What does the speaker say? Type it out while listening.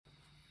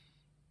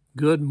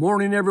Good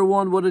morning,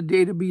 everyone. What a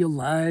day to be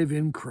alive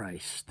in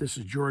Christ. This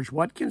is George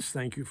Watkins.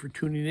 Thank you for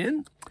tuning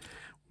in.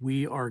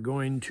 We are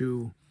going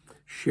to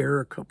share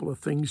a couple of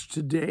things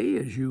today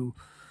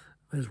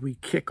as we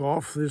kick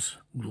off this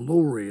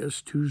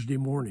glorious Tuesday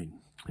morning.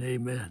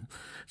 Amen.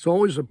 It's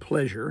always a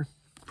pleasure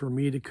for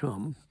me to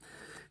come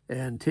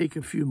and take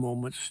a few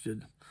moments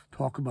to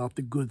talk about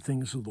the good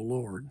things of the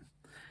Lord.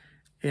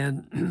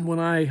 And when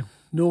I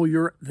know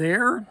you're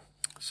there,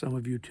 some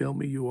of you tell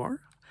me you are.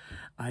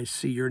 I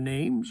see your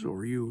names,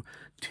 or you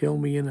tell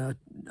me in a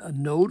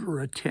note or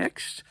a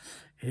text,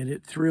 and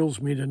it thrills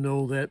me to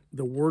know that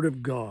the Word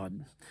of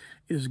God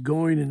is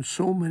going in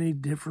so many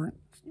different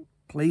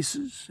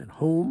places and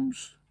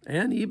homes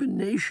and even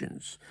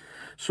nations.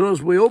 So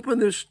as we open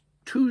this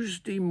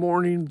Tuesday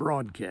morning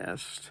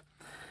broadcast,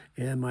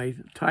 and my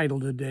title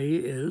today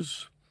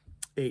is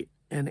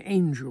an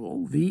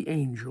angel, the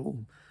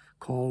angel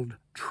called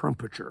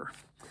Trumpeter.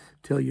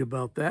 Tell you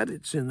about that.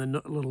 It's in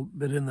the little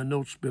bit in the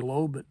notes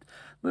below, but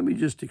let me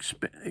just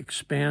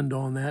expand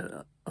on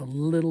that a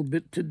little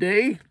bit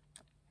today.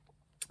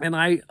 And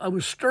I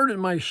was stirred in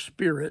my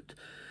spirit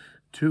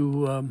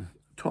to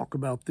talk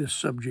about this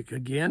subject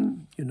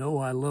again. You know,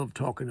 I love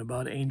talking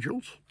about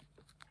angels.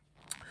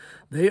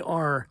 They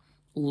are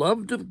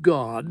loved of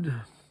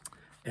God,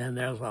 and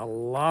there's a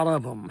lot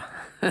of them.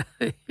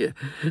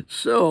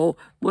 So,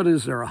 what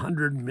is there,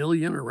 100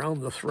 million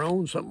around the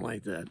throne? Something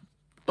like that.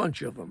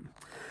 Bunch of them.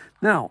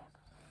 Now,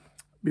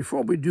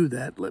 before we do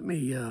that, let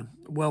me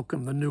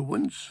welcome the new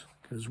ones,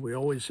 because we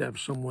always have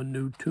someone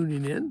new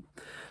tuning in.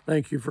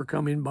 Thank you for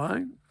coming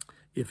by.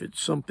 If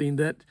it's something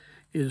that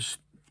is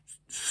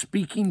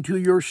speaking to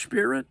your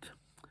spirit,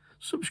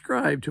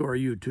 subscribe to our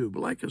YouTube,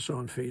 like us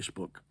on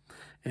Facebook,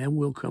 and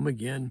we'll come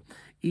again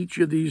each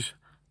of these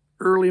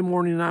early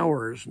morning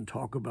hours and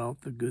talk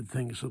about the good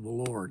things of the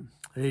Lord.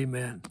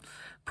 Amen.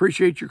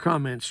 Appreciate your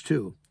comments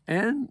too,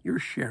 and your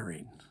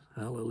sharing.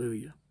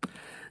 Hallelujah.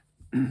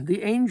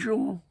 The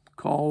angel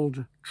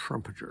called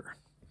Trumpeter.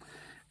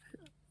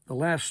 The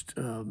last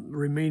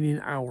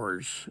remaining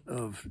hours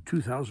of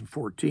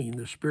 2014,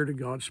 the Spirit of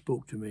God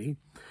spoke to me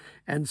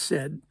and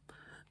said,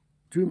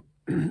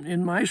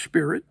 in my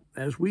spirit,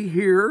 as we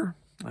hear,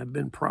 I've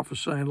been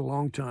prophesying a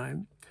long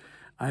time,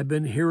 I've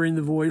been hearing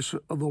the voice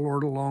of the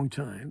Lord a long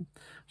time,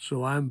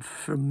 so I'm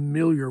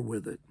familiar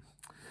with it.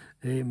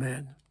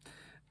 Amen.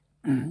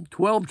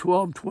 12,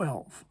 12,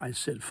 12. I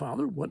said,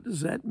 Father, what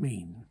does that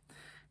mean?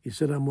 He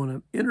said, I'm going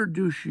to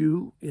introduce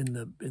you in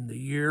the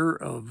year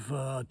of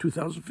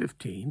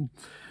 2015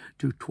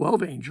 to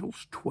 12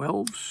 angels,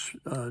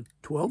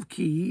 12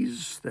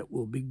 keys that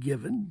will be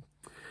given,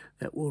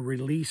 that will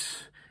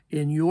release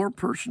in your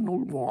personal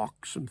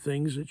walk some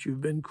things that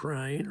you've been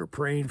crying or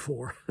praying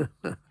for,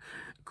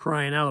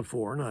 crying out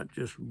for, not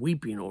just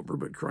weeping over,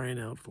 but crying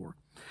out for,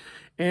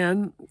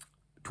 and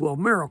 12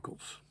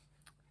 miracles.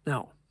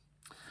 Now,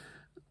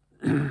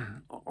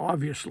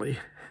 obviously,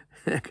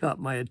 that got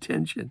my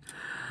attention.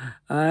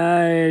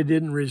 I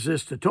didn't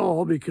resist at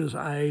all, because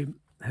I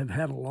have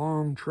had a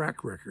long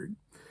track record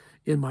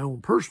in my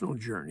own personal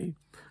journey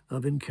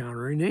of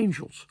encountering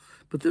angels.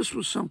 But this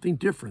was something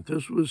different.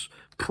 This was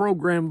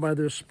programmed by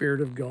the Spirit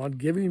of God,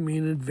 giving me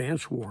an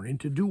advance warning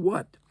to do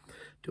what?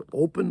 To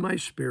open my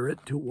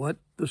spirit to what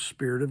the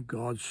Spirit of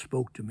God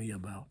spoke to me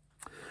about.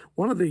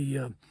 One of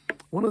the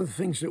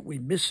things that we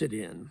miss it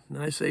in, and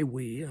I say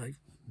we,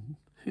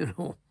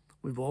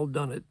 we've all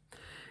done it,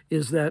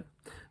 is that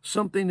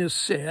something is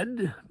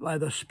said by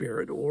the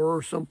Spirit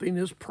or something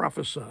is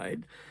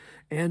prophesied,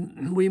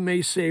 and we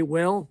may say,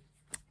 well,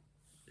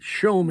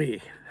 show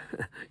me,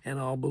 and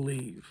I'll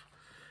believe.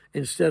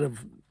 Instead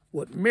of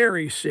what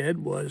Mary said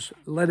was,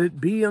 let it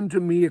be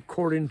unto me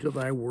according to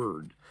thy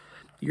word.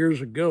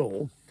 Years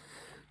ago,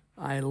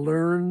 I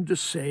learned to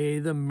say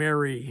the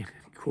Mary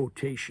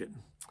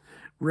quotation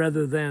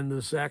rather than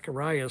the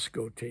Zacharias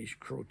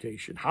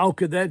quotation. How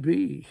could that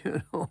be?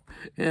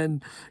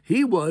 And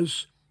he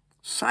was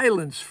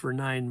silenced for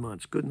 9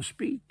 months, couldn't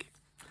speak.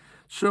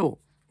 So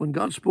when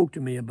God spoke to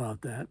me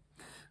about that,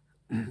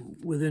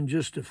 within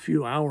just a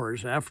few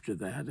hours after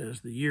that,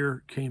 as the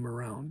year came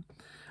around,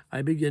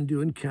 I began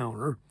to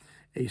encounter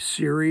a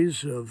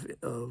series of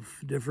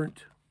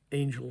different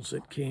angels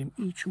that came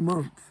each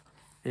month.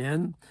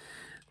 And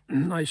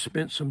I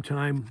spent some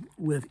time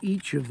with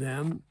each of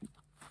them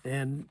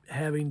and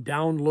having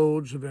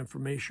downloads of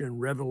information,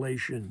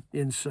 revelation,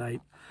 insight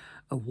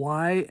of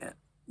why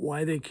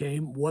they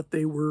came, what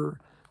they were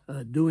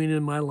doing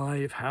in my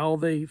life, how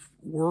they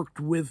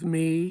worked with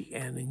me,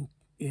 and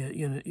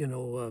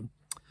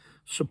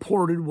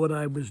supported what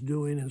I was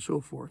doing, and so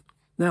forth.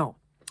 Now,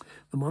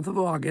 the month of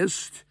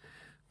August,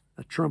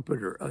 a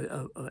trumpeter,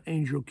 an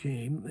angel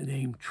came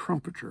named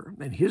Trumpeter,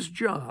 and his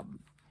job,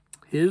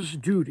 his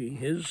duty,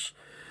 his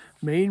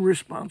main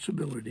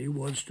responsibility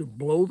was to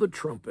blow the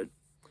trumpet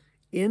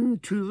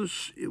into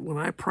when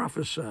I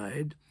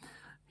prophesied,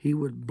 he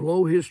would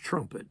blow his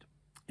trumpet,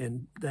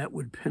 and that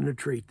would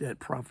penetrate that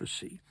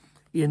prophecy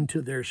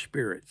into their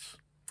spirits.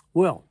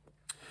 Well,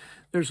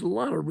 there's a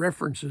lot of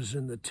references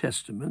in the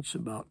Testaments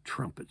about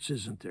trumpets,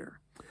 isn't there?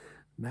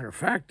 Matter of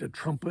fact, a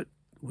trumpet's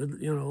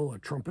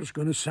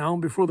going to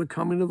sound before the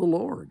coming of the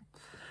Lord.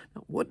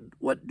 Now,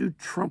 what do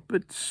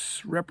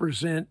trumpets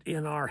represent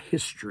in our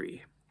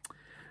history?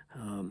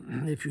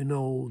 If you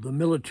know the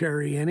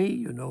military any,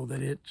 you know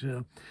that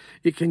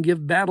it can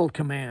give battle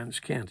commands,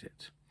 can't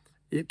it?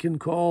 It can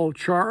call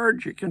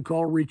charge, it can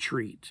call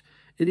retreat.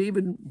 It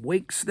even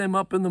wakes them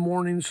up in the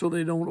morning so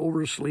they don't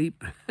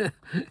oversleep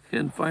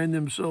and find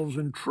themselves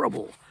in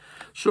trouble.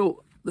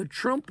 So the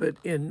trumpet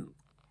in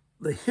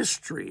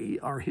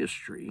our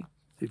history,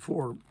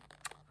 before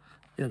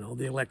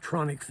the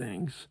electronic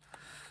things,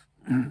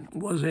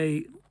 was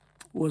a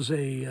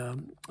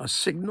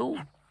signal,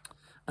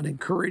 an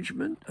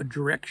encouragement, a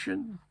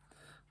direction.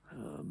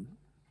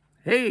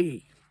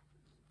 Hey,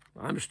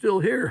 I'm still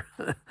here.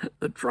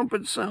 The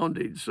trumpet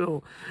sounding,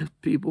 so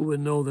people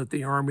would know that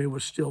the army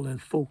was still in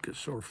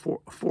focus, or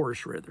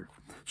force rather.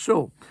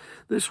 So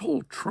this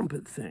whole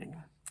trumpet thing,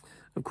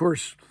 of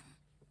course,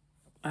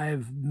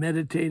 I've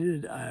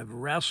meditated, I've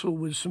wrestled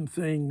with some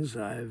things,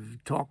 I've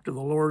talked to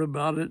the Lord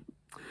about it,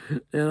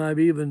 and I've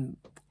even,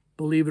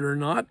 believe it or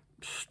not,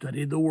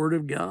 studied the Word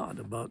of God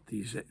about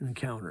these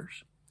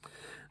encounters.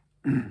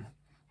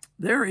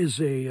 There is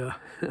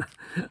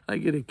I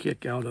get a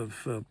kick out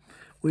of,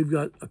 we've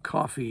got a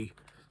coffee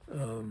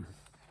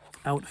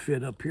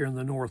outfit up here in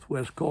the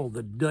Northwest called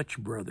the Dutch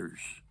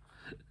Brothers.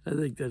 I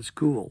think that's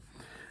cool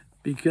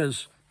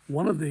because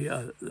one of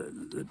the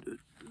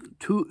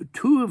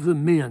two of the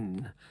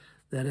men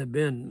that have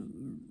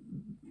been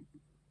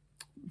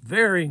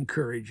very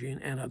encouraging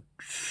and a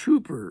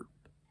super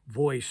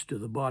voice to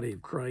the body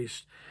of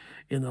Christ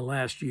in the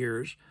last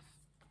years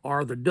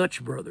are the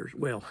Dutch brothers.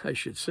 Well, I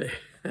should say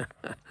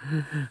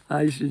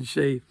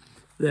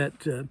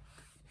that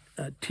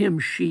Tim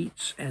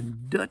Sheets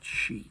and Dutch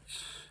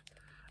Sheets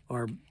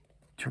are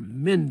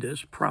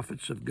tremendous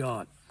prophets of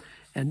God.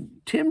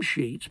 And Tim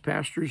Sheets,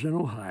 pastors in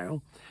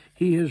Ohio,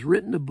 he has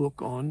written a book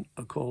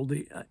called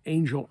The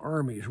Angel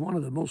Armies, one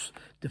of the most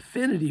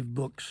definitive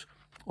books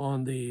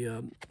on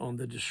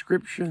the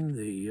description,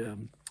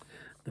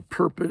 the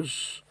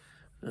purpose,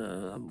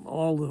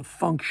 all the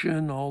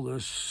function, all the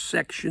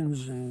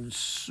sections and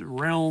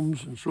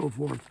realms and so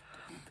forth.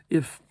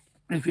 If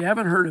you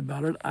haven't heard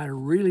about it, I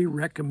really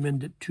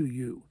recommend it to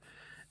you.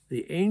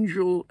 The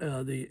Angel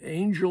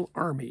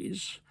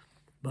Armies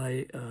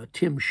by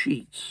Tim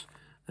Sheets.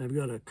 I've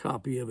got a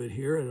copy of it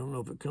here. I don't know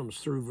if it comes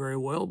through very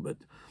well, but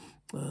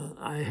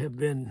I have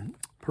been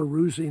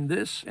perusing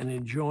this and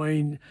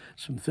enjoying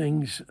some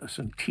things,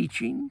 some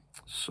teaching,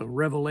 some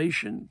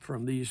revelation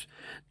from these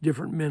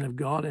different men of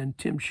God, and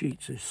Tim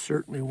Sheets is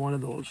certainly one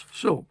of those.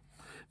 So,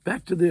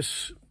 back to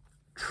this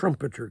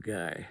trumpeter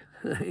guy,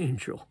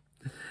 Angel.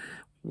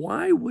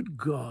 Why would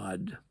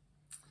God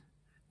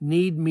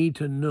need me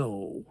to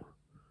know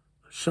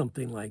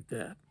something like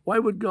that? Why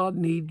would God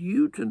need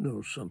you to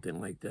know something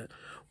like that?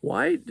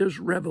 Why does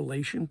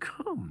revelation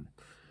come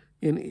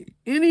in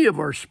any of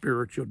our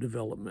spiritual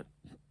development?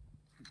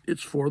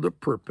 It's for the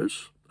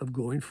purpose of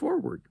going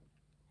forward.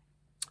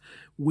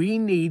 We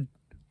need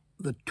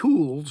the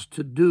tools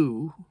to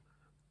do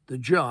the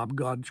job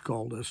God's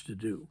called us to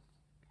do.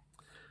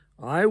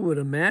 I would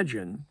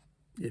imagine,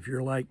 if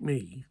you're like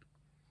me,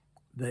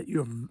 that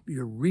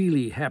you're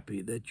really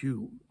happy that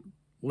you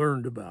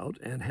learned about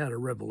and had a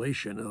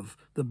revelation of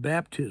the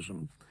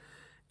baptism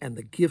and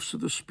the gifts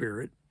of the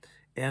Spirit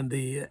and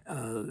the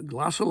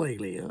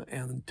glossolalia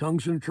and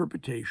tongues of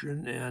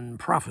interpretation and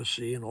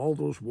prophecy and all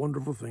those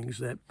wonderful things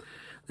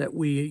that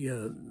we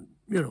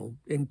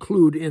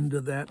include into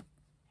that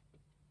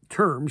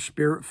term,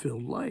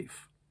 Spirit-filled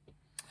life.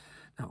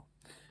 Now,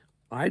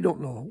 I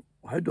don't know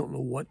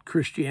what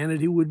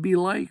Christianity would be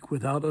like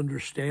without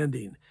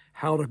understanding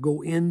how to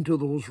go into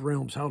those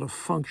realms, how to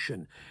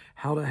function,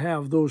 how to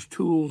have those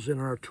tools in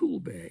our tool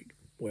bag.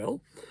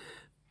 Well,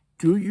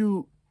 do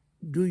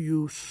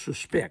you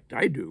suspect,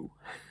 I do,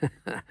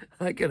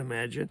 I can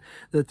imagine,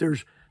 that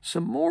there's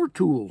some more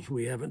tools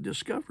we haven't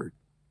discovered?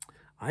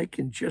 I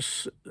can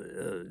just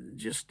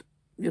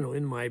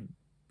in my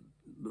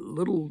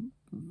little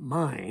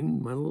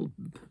mind, my little,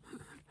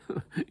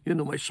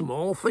 my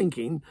small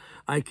thinking,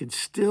 I could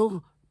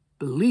still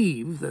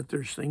believe that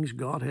there's things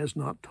God has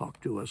not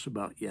talked to us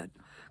about yet,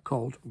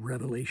 called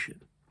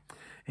revelation.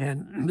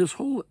 And this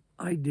whole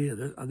idea,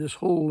 this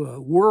whole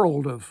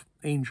world of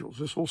angels,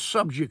 this whole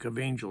subject of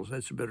angels,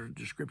 that's a better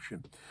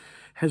description,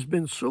 has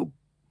been so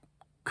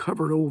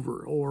covered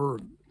over or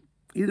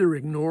either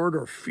ignored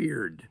or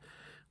feared.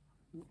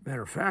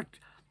 Matter of fact,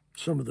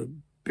 some of the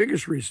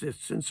biggest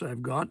resistance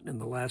I've gotten in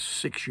the last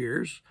 7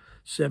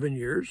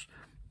 years,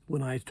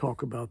 when I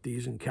talk about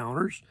these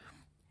encounters,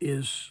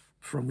 is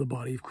from the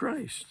body of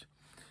Christ.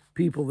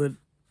 People that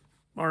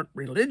aren't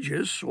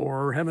religious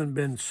or haven't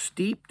been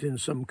steeped in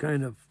some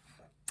kind of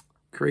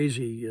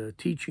crazy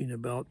teaching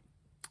about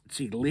it's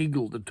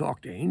illegal to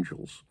talk to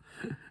angels.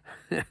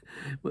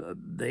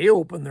 They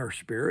open their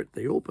spirit,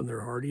 they open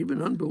their heart.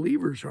 Even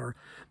unbelievers are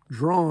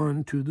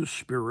drawn to the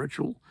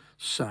spiritual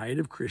side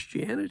of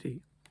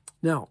Christianity.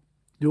 Now,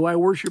 do I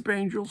worship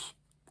angels?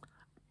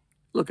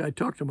 Look, I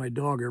talk to my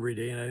dog every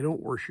day, and I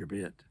don't worship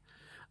it.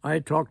 I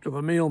talk to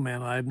the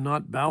mailman. I have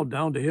not bowed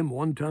down to him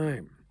one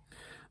time.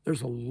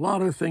 There's a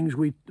lot of things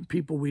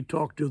people we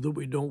talk to that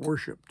we don't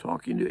worship.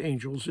 Talking to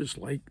angels is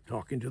like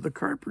talking to the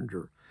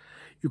carpenter.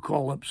 You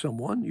call up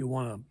someone, you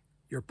want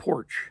your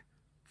porch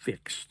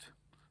fixed.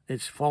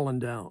 It's fallen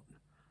down.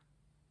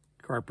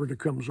 Carpenter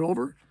comes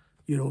over,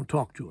 you don't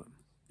talk to him.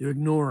 You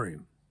ignore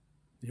him.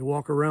 You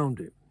walk around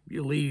him.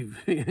 You leave,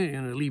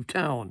 leave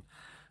town.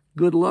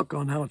 Good luck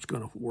on how it's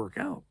going to work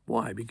out.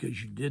 Why?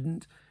 Because you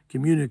didn't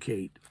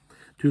communicate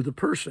to the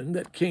person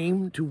that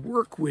came to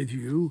work with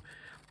you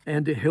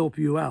and to help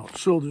you out.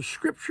 So the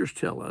scriptures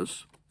tell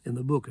us in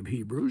the book of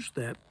Hebrews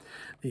that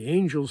the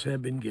angels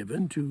have been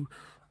given to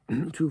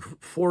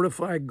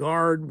fortify,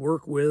 guard,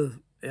 work with,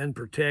 and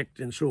protect,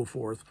 and so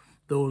forth,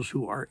 those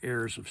who are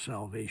heirs of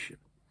salvation.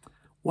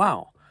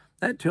 Wow,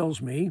 that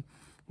tells me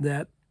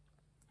that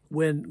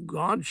when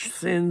God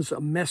sends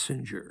a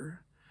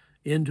messenger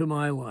into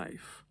my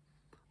life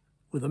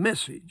with a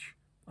message,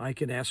 I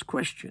can ask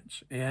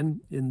questions.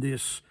 And in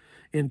this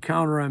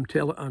encounter I'm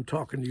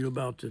talking to you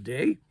about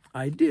today,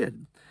 I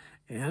did.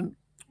 And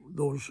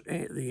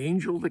the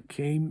angel that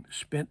came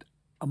spent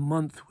a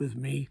month with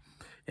me,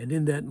 and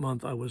in that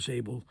month I was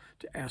able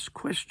to ask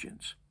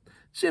questions.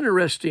 It's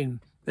interesting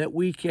that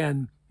we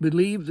can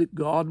believe that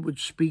God would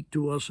speak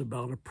to us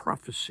about a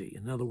prophecy.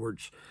 In other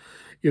words,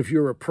 if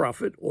you're a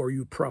prophet or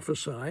you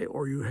prophesy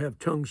or you have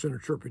tongues and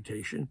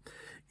interpretation,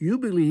 you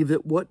believe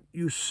that what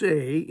you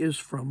say is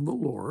from the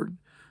Lord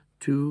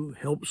to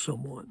help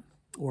someone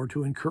or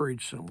to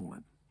encourage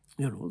someone.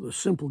 The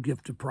simple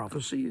gift of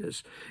prophecy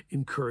is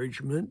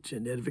encouragement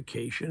and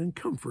edification and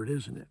comfort,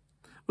 isn't it?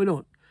 We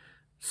don't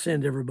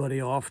send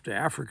everybody off to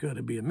Africa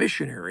to be a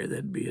missionary.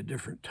 That'd be a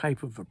different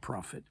type of a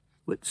prophet.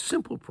 But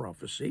simple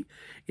prophecy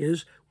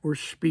is we're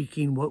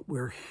speaking what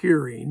we're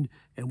hearing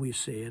and we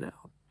say it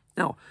out.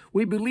 Now,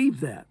 we believe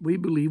that. We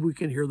believe we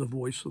can hear the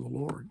voice of the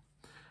Lord.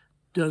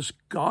 Does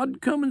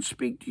God come and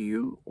speak to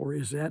you, or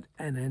is that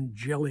an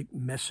angelic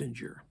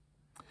messenger?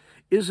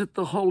 Is it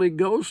the Holy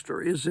Ghost,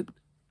 or is it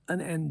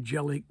an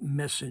angelic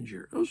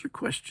messenger? Those are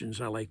questions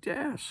I like to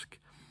ask.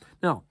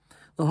 Now,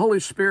 the Holy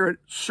Spirit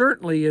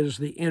certainly is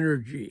the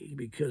energy,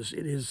 because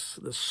it is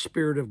the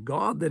Spirit of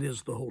God that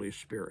is the Holy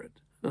Spirit.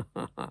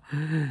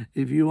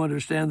 If you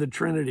understand the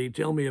Trinity,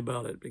 tell me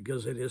about it,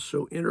 because it is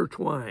so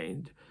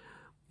intertwined.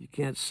 You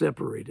can't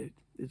separate it.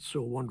 It's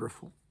so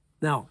wonderful.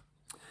 Now,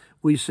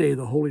 we say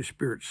the Holy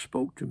Spirit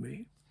spoke to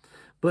me,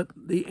 but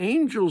the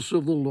angels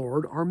of the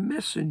Lord are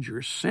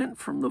messengers sent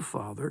from the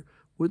Father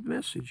with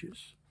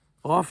messages.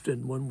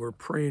 Often when we're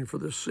praying for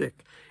the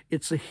sick,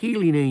 it's a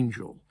healing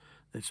angel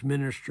that's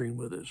ministering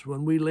with us.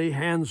 When we lay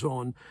hands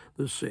on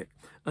the sick,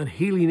 a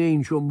healing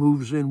angel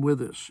moves in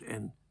with us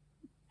and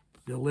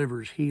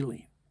delivers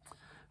healing.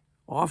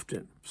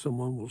 Often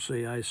someone will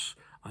say,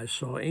 I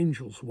saw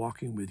angels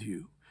walking with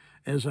you.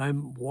 As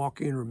I'm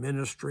walking or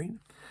ministering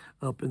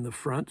up in the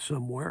front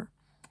somewhere,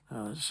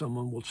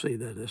 someone will say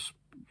that it's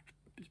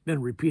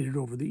been repeated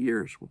over the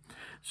years.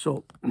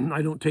 So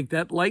I don't take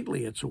that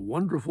lightly. It's a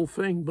wonderful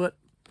thing, but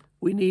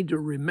we need to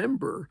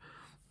remember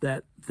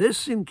that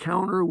this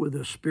encounter with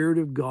the Spirit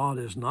of God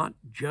is not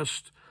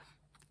just,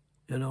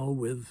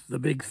 with the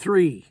big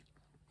three.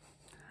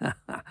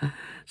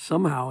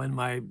 Somehow in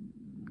my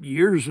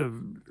years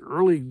of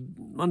early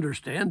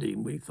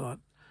understanding, we thought,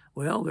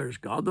 well, there's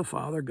God the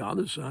Father, God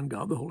the Son,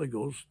 God the Holy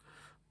Ghost,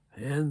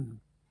 and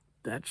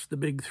that's the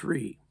big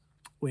three.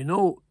 We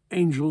know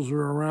angels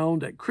are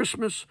around at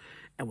Christmas,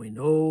 and we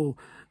know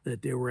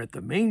that they were at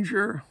the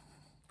manger,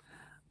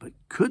 but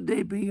could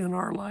they be in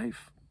our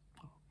life?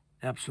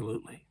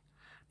 Absolutely.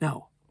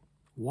 Now,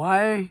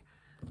 why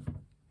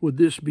would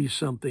this be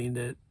something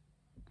that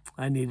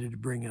I needed to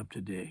bring up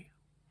today?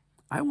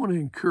 I want to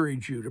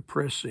encourage you to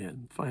press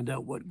in, find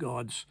out what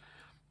God's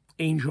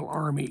angel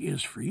army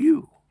is for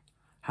you,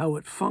 how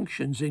it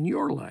functions in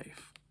your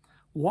life,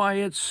 why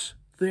it's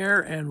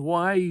there, and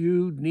why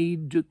you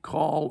need to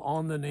call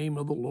on the name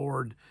of the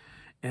Lord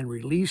and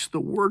release the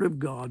word of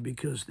God,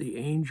 because the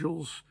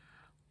angels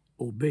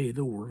obey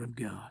the word of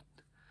God.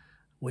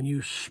 When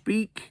you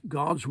speak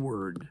God's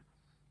word,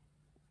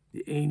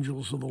 the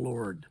angels of the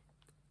Lord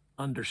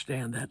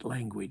understand that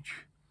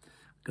language.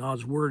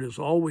 God's word is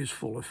always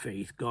full of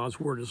faith. God's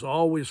word is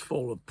always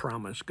full of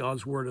promise.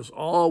 God's word is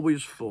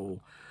always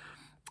full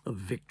of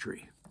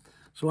victory.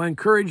 So I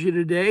encourage you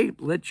today,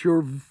 let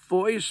your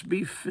voice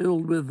be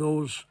filled with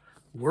those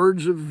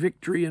words of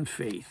victory and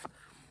faith.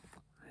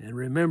 And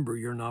remember,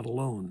 you're not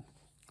alone.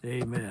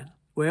 Amen.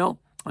 Well,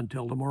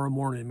 until tomorrow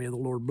morning, may the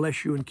Lord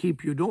bless you and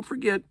keep you. Don't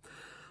forget,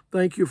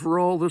 thank you for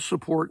all the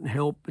support and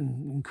help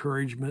and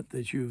encouragement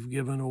that you've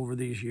given over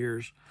these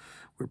years.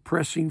 We're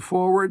pressing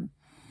forward,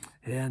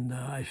 and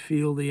I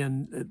feel the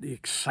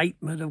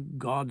excitement of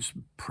God's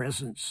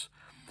presence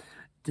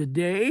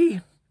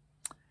today,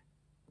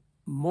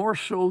 more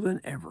so than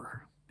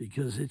ever,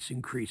 because it's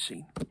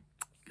increasing.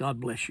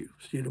 God bless you.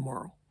 See you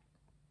tomorrow.